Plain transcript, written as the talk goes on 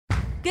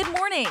Good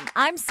morning.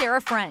 I'm Sarah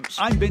French.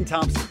 I'm Ben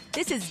Thompson.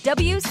 This is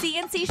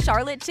WCNC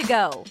Charlotte to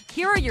go.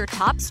 Here are your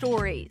top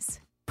stories.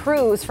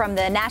 Crews from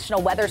the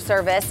National Weather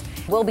Service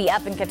will be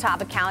up in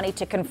Catawba County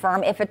to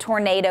confirm if a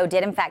tornado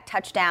did in fact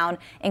touch down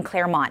in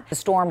Claremont. The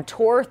storm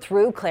tore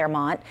through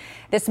Claremont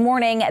this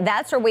morning.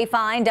 That's where we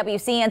find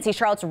WCNC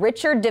Charlotte's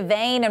Richard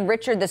Devane. And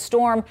Richard, the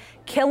storm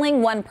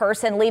killing one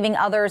person, leaving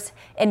others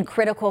in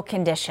critical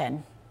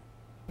condition.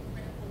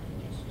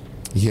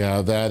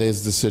 Yeah, that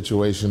is the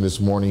situation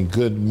this morning.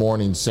 Good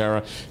morning,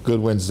 Sarah.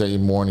 Good Wednesday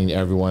morning,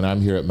 everyone.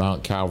 I'm here at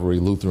Mount Calvary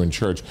Lutheran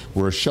Church,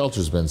 where a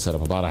shelter's been set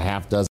up. About a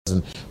half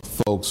dozen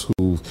folks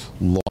who've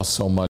lost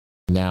so much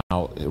now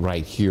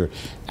right here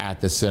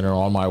at the center.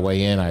 On my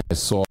way in, I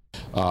saw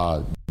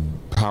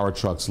power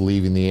trucks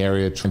leaving the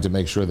area, trying to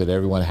make sure that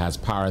everyone has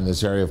power in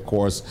this area. Of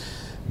course,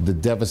 the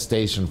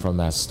devastation from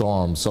that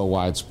storm so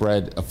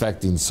widespread,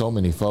 affecting so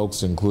many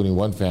folks, including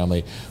one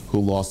family who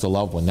lost a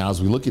loved one. Now,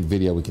 as we look at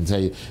video, we can tell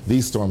you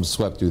these storms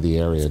swept through the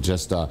area,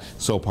 just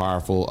so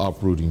powerful,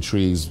 uprooting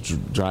trees,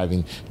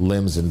 driving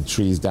limbs and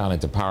trees down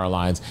into power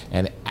lines,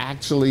 and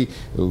actually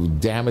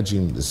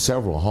damaging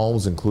several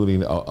homes,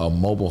 including a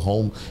mobile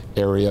home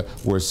area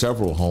where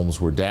several homes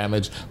were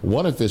damaged.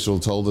 One official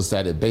told us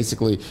that it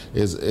basically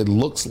it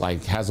looks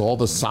like has all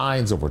the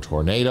signs of a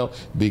tornado,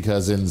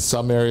 because in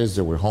some areas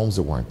there were homes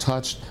that weren't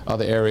touched,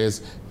 other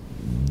areas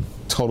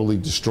totally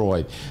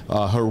destroyed.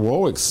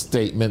 Heroic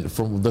statement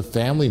from the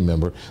family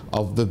member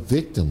of the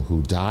victim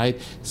who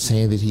died,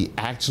 saying that he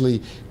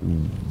actually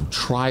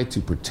tried to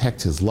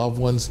protect his loved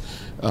ones,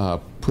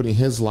 putting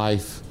his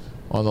life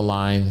on the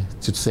line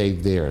to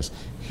save theirs.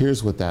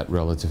 Here's what that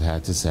relative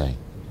had to say.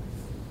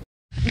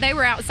 They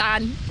were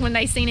outside when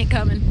they seen it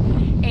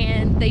coming,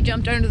 and they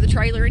jumped under the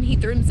trailer, and he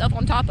threw himself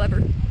on top of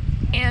her,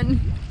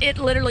 and it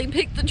literally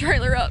picked the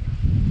trailer up,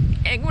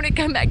 and when it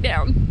come back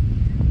down,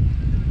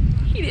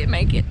 he didn't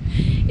make it.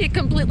 It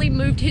completely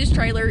moved his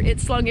trailer. It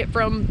slung it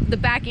from the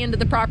back end of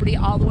the property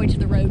all the way to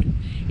the road.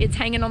 It's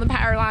hanging on the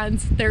power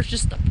lines. There's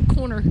just the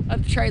corner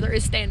of the trailer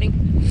is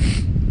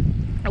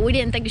standing. We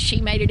didn't think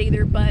she made it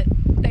either, but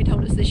they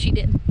told us that she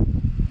did.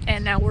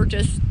 And now we're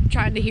just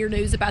trying to hear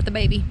news about the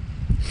baby.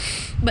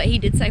 But he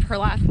did save her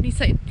life.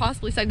 He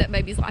possibly saved that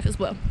baby's life as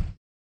well.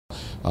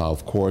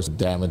 Of course,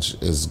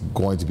 damage is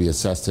going to be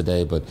assessed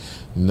today, but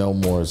no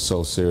more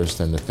so serious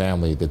than the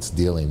family that's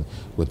dealing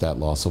with that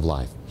loss of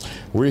life.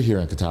 We're here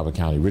in Catawba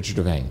County. Richard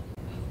Devane.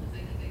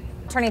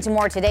 Turning to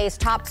more of today's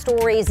top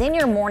stories in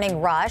your morning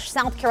rush.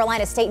 South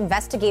Carolina state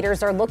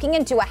investigators are looking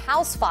into a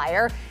house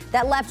fire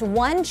that left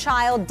one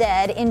child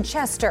dead in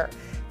Chester.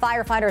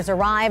 Firefighters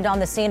arrived on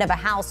the scene of a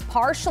house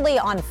partially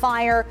on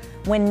fire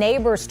when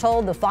neighbors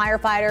told the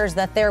firefighters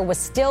that there was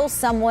still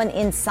someone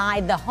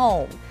inside the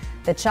home.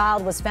 The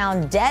child was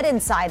found dead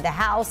inside the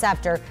house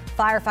after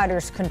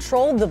firefighters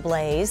controlled the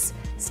blaze.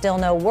 Still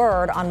no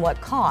word on what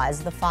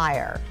caused the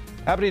fire.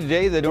 Happening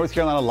today, the North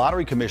Carolina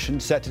Lottery Commission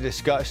set to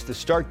discuss the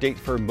start date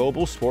for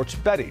mobile sports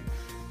betting.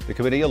 The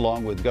committee,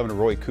 along with Governor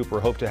Roy Cooper,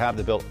 hope to have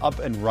the bill up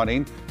and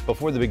running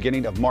before the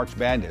beginning of March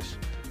Madness.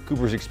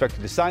 Cooper is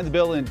expected to sign the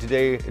bill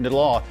into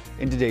law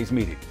in today's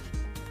meeting.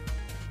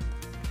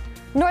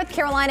 North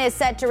Carolina is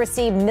set to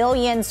receive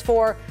millions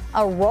for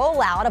a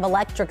rollout of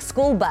electric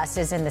school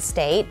buses in the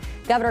state.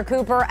 Governor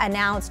Cooper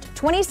announced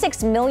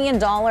 $26 million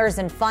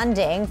in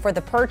funding for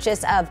the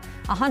purchase of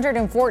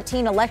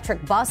 114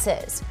 electric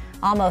buses.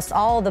 Almost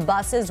all the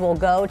buses will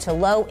go to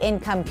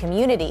low-income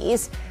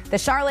communities. The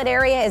Charlotte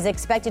area is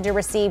expected to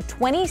receive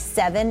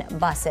 27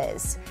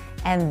 buses.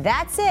 And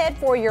that's it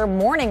for your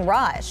morning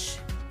rush.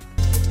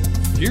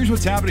 Here's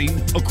what's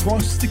happening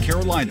across the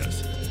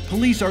Carolinas.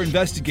 Police are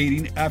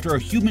investigating after a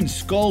human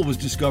skull was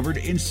discovered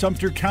in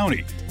Sumter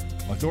County.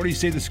 Authorities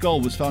say the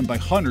skull was found by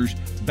hunters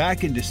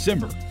back in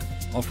December.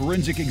 A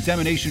forensic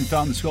examination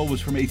found the skull was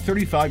from a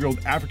 35-year-old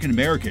African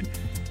American.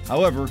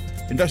 However,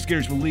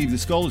 investigators believe the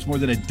skull is more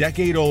than a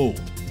decade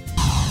old.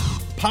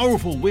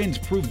 Powerful winds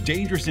proved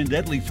dangerous and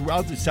deadly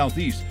throughout the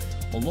southeast.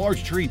 A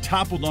large tree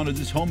toppled onto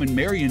this home in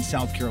Marion,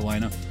 South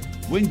Carolina.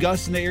 Wind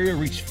gusts in the area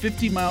reached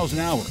 50 miles an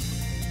hour.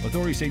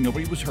 Authorities say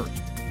nobody was hurt.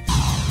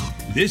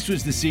 This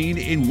was the scene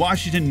in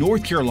Washington,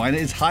 North Carolina,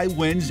 as high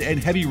winds and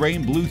heavy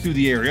rain blew through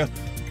the area.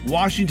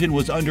 Washington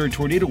was under a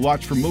tornado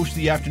watch for most of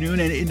the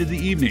afternoon and into the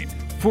evening.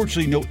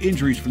 Fortunately, no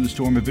injuries from the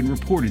storm have been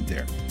reported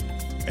there.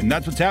 And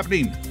that's what's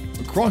happening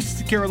across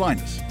the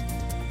Carolinas.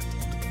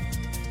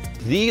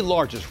 The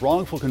largest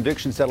wrongful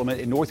conviction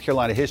settlement in North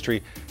Carolina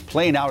history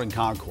playing out in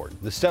Concord.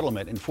 The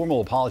settlement and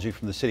formal apology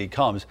from the city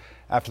comes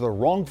after the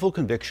wrongful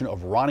conviction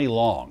of Ronnie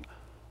Long.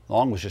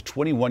 Long was just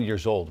 21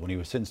 years old when he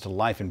was sentenced to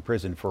life in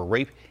prison for a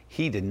rape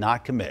he did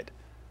not commit.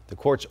 The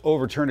courts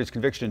overturned his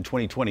conviction in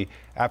 2020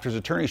 after his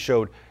attorney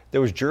showed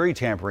there was jury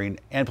tampering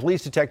and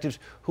police detectives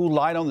who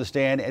lied on the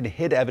stand and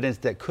hid evidence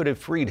that could have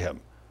freed him.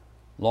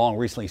 Long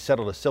recently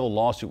settled a civil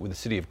lawsuit with the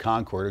city of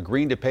Concord,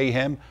 agreeing to pay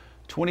him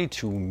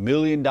 $22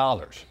 million.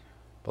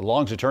 But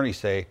Long's attorneys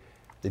say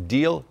the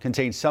deal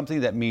contains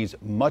something that means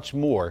much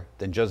more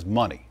than just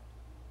money.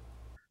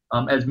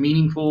 As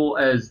meaningful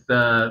as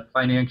the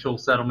financial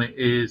settlement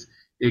is,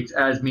 it's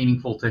as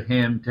meaningful to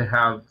him to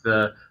have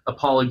the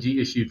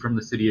apology issued from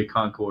the city of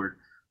Concord.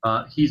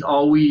 He's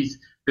always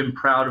been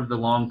proud of the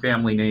Long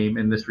family name,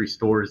 and this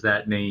restores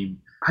that name.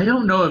 I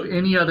don't know of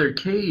any other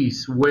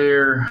case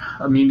where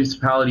a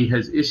municipality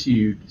has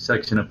issued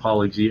such an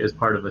apology as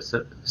part of a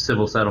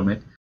civil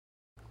settlement.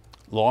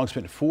 Long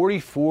spent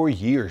 44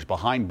 years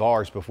behind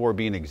bars before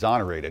being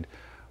exonerated.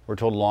 We're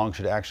told Long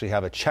should actually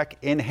have a check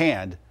in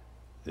hand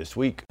this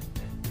week.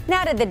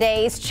 Now to the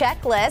day's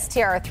checklist.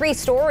 Here are 3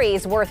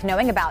 stories worth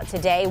knowing about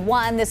today.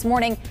 1, this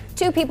morning,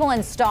 2 people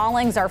in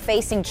Stallings are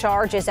facing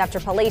charges after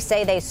police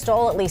say they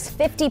stole at least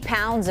 50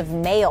 pounds of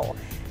mail.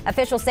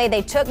 Officials say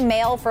they took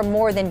mail from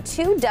more than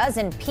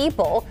 24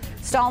 people.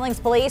 Stallings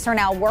police are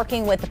now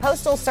working with the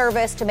Postal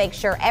Service to make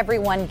sure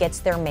everyone gets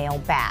their mail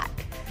back.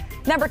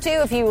 Number 2,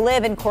 if you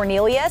live in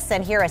Cornelius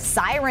and hear a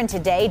siren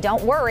today,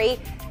 don't worry.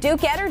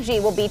 Duke Energy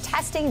will be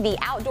testing the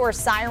outdoor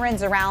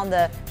sirens around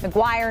the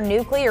McGuire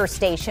Nuclear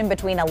Station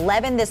between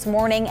 11 this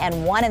morning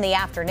and 1 in the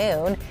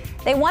afternoon.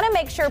 They want to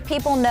make sure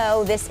people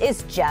know this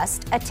is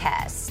just a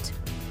test.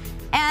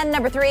 And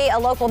number 3, a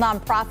local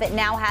nonprofit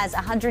now has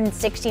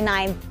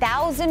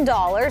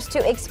 $169,000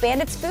 to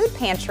expand its food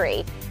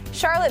pantry.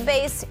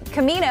 Charlotte-based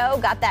Camino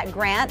got that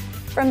grant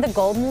from the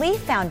Golden Leaf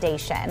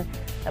Foundation.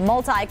 The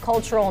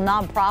multicultural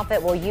nonprofit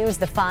will use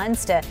the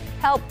funds to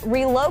help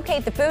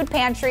relocate the food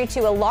pantry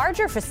to a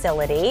larger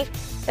facility.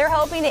 They're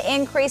hoping to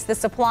increase the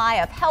supply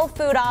of health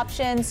food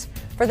options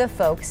for the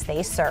folks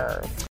they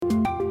serve.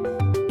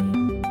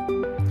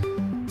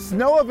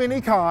 Snow of any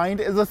kind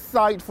is a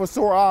sight for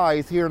sore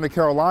eyes here in the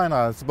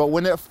Carolinas, but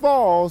when it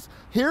falls,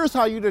 here's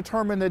how you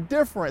determine the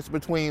difference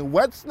between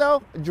wet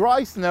snow,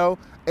 dry snow,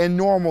 and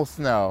normal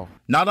snow.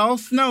 Not all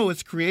snow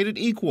is created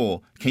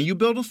equal. Can you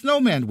build a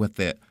snowman with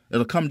it?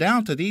 It'll come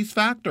down to these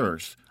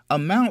factors: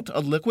 amount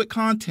of liquid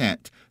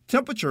content,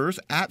 temperatures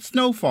at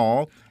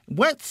snowfall.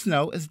 Wet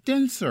snow is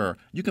denser.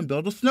 You can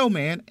build a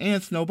snowman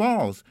and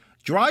snowballs.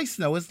 Dry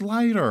snow is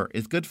lighter,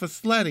 is good for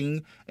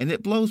sledding, and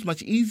it blows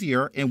much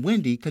easier in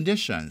windy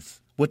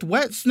conditions. With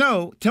wet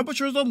snow,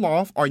 temperatures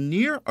aloft are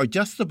near or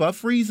just above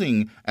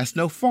freezing as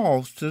snow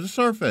falls to the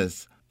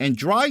surface. And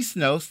dry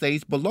snow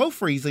stays below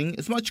freezing,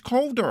 is much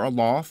colder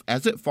aloft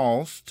as it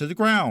falls to the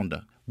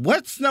ground.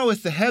 Wet snow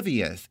is the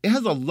heaviest. It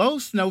has a low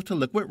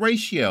snow-to-liquid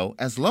ratio,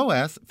 as low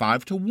as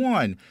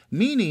 5:1,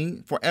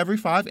 meaning for every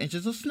 5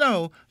 inches of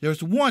snow,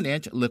 there's 1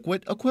 inch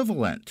liquid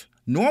equivalent.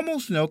 Normal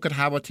snow could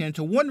have a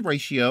 10:1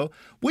 ratio,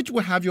 which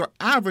would have your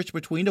average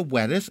between the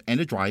wettest and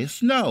the driest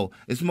snow.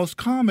 It's most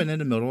common in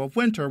the middle of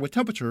winter with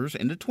temperatures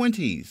in the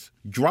 20s.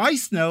 Dry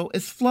snow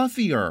is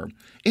fluffier.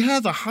 It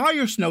has a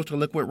higher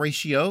snow-to-liquid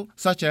ratio,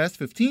 such as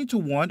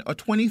 15:1 or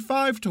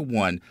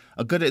 25:1.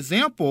 A good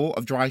example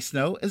of dry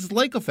snow is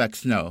lake effect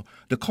snow.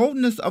 The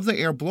coldness of the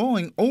air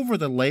blowing over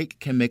the lake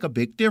can make a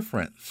big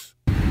difference.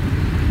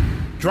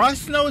 Dry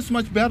snow is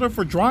much better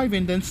for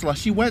driving than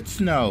slushy wet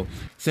snow,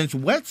 since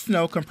wet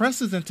snow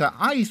compresses into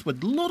ice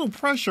with little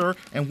pressure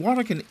and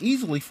water can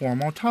easily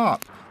form on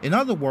top. In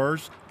other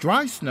words,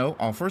 dry snow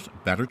offers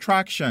better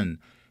traction.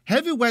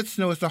 Heavy wet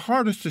snow is the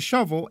hardest to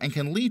shovel and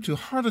can lead to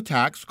heart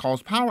attacks,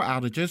 cause power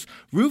outages,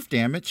 roof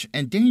damage,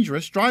 and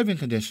dangerous driving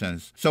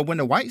conditions. So when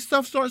the white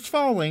stuff starts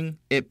falling,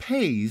 it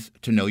pays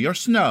to know your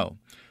snow.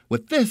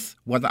 With this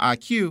Weather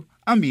IQ,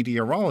 I'm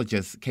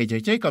meteorologist KJ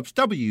Jacobs,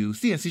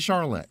 WCNC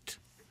Charlotte.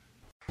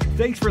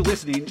 Thanks for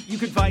listening. You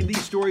can find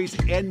these stories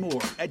and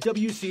more at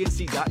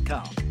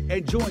WCNC.com.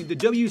 And join the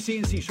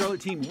WCNC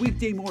Charlotte team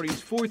weekday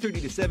mornings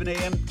 4:30 to 7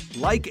 a.m.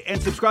 Like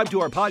and subscribe to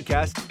our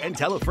podcast and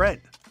tell a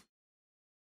friend.